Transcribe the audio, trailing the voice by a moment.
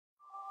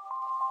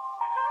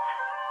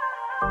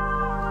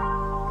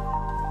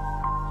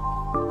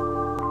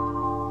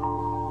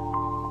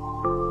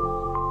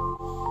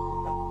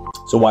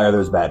So why are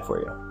those bad for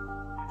you?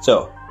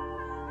 So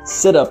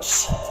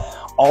sit-ups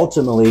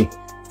ultimately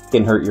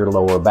can hurt your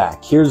lower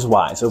back. Here's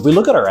why. So if we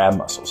look at our ab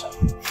muscles,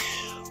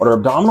 what our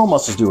abdominal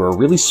muscles do are a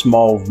really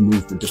small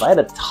movement. If I had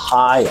a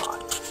tie on,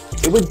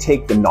 it would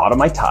take the knot of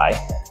my tie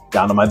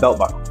down to my belt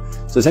buckle.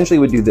 So essentially it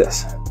would do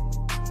this.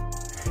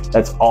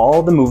 That's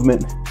all the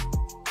movement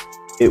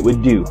it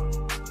would do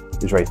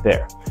is right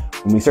there.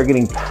 When we start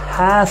getting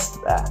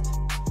past that,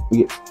 we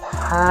get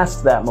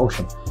past that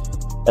motion.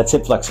 That's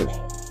hip flexor.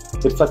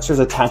 Hip flexor is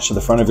attached to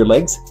the front of your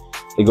legs.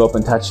 They go up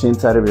and touch the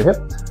inside of your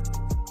hip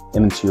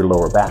and into your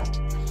lower back.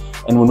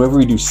 And whenever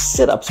we do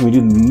sit-ups and we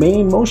do the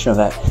main motion of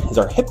that is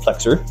our hip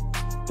flexor,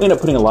 we end up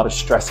putting a lot of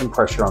stress and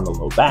pressure on the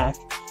low back,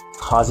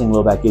 causing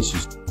low back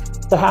issues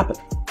to happen.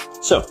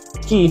 So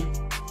key,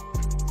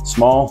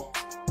 small,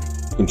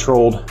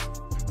 controlled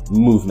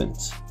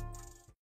movements.